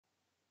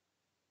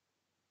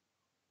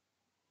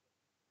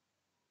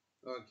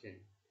Okay,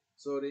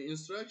 so the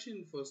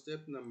instruction for step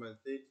number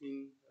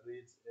 13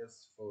 reads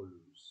as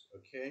follows.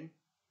 Okay,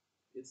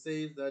 it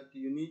says that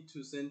you need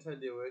to center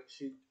the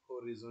worksheet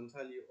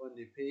horizontally on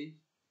the page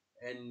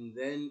and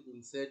then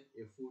insert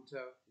a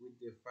footer with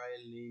the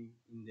file name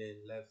in the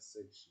left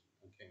section.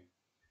 Okay,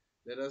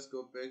 let us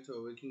go back to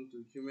our working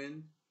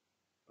document.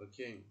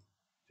 Okay,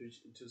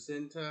 to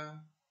center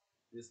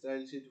the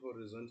style sheet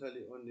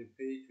horizontally on the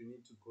page, we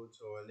need to go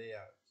to our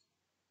layout.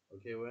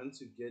 Okay,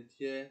 once you get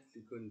here,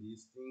 click on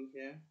this thing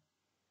here.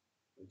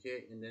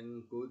 Okay, and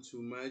then go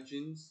to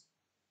margins.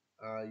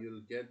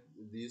 You'll get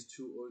these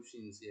two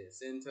options here: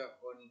 center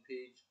on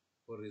page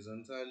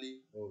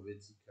horizontally or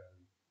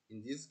vertically.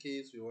 In this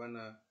case, we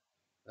wanna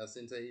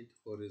center it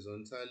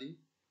horizontally.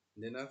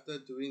 Then after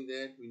doing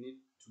that, we need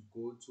to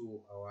go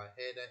to our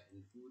header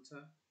and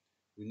footer.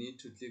 We need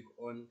to click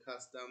on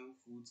custom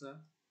footer.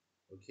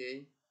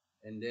 Okay,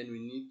 and then we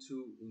need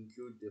to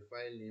include the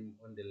file name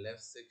on the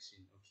left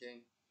section.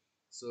 Okay,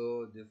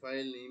 so the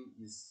file name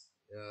is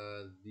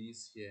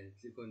this here.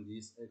 Click on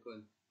this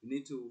icon. You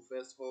need to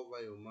first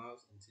hover your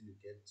mouse until you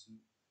get to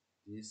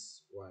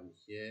this one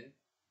here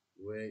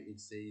where it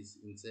says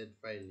insert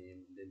file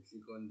name, then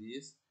click on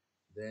this,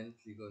 then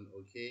click on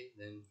OK,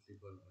 then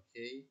click on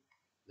OK.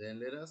 Then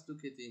let us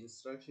look at the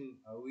instruction.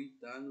 Are we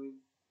done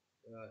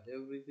with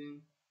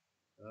everything?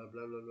 Blah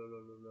blah blah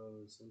blah blah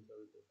blah, center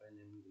with the file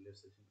name in the left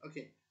section.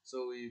 Okay,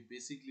 so we're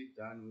basically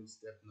done with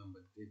step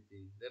number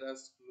 13. Let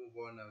us move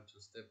on now to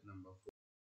step number 14.